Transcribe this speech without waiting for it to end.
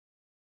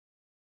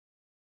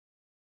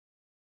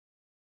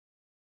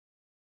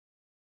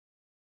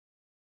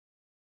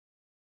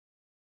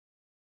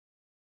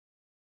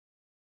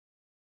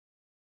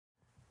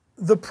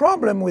the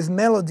problem with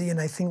melody, and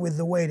I think with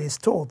the way it is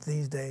taught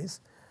these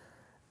days,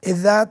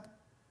 is that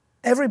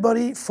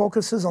everybody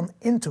focuses on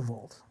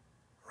intervals,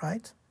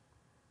 right?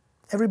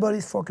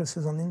 Everybody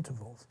focuses on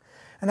intervals.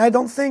 And I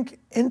don't think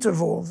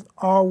intervals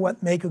are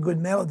what make a good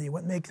melody.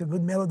 What makes a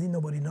good melody,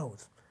 nobody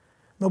knows.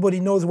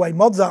 Nobody knows why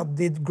Mozart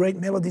did great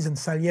melodies and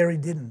Salieri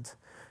didn't.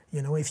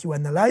 You know, if you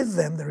analyze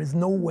them, there is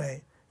no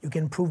way you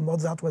can prove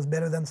Mozart was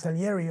better than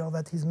Salieri or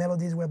that his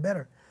melodies were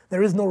better.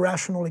 There is no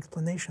rational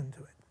explanation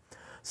to it.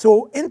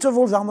 So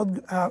intervals are not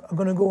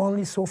going to go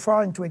only so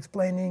far into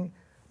explaining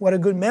what a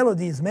good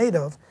melody is made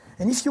of.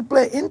 And if you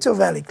play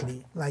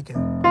intervallically, like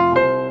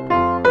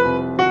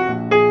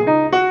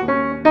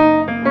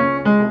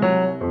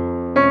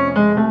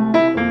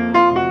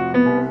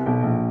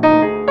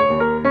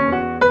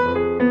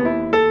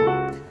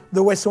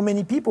the way so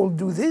many people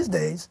do these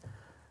days,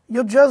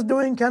 you're just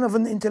doing kind of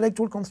an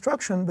intellectual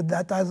construction, but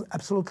that has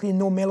absolutely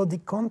no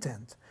melodic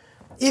content.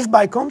 If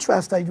by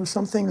contrast I do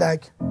something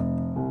like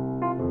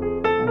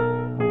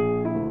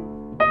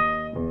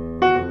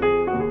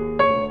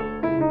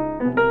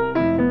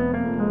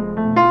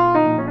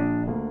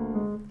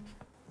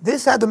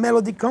this had a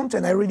melodic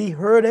content, I really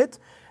heard it,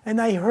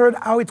 and I heard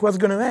how it was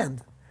going to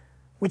end.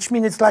 Which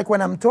means it's like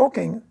when I'm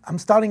talking, I'm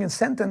starting a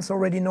sentence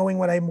already knowing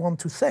what I want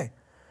to say.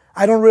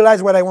 I don't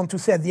realize what I want to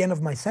say at the end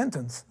of my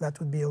sentence. That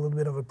would be a little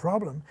bit of a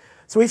problem.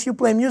 So if you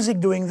play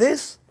music doing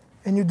this,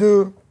 and you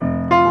do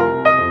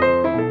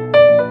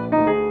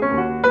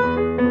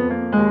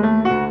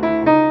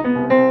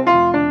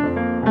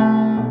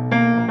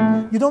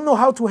you don't know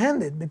how to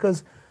end it,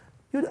 because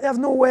you have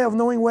no way of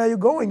knowing where you're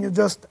going. You're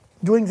just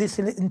doing this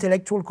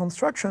intellectual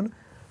construction,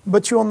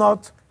 but you're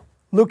not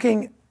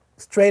looking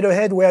straight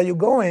ahead where you're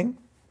going.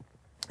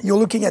 You're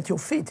looking at your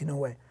feet in a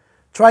way.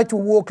 Try to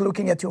walk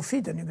looking at your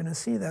feet, and you're going to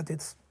see that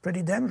it's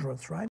pretty dangerous, right?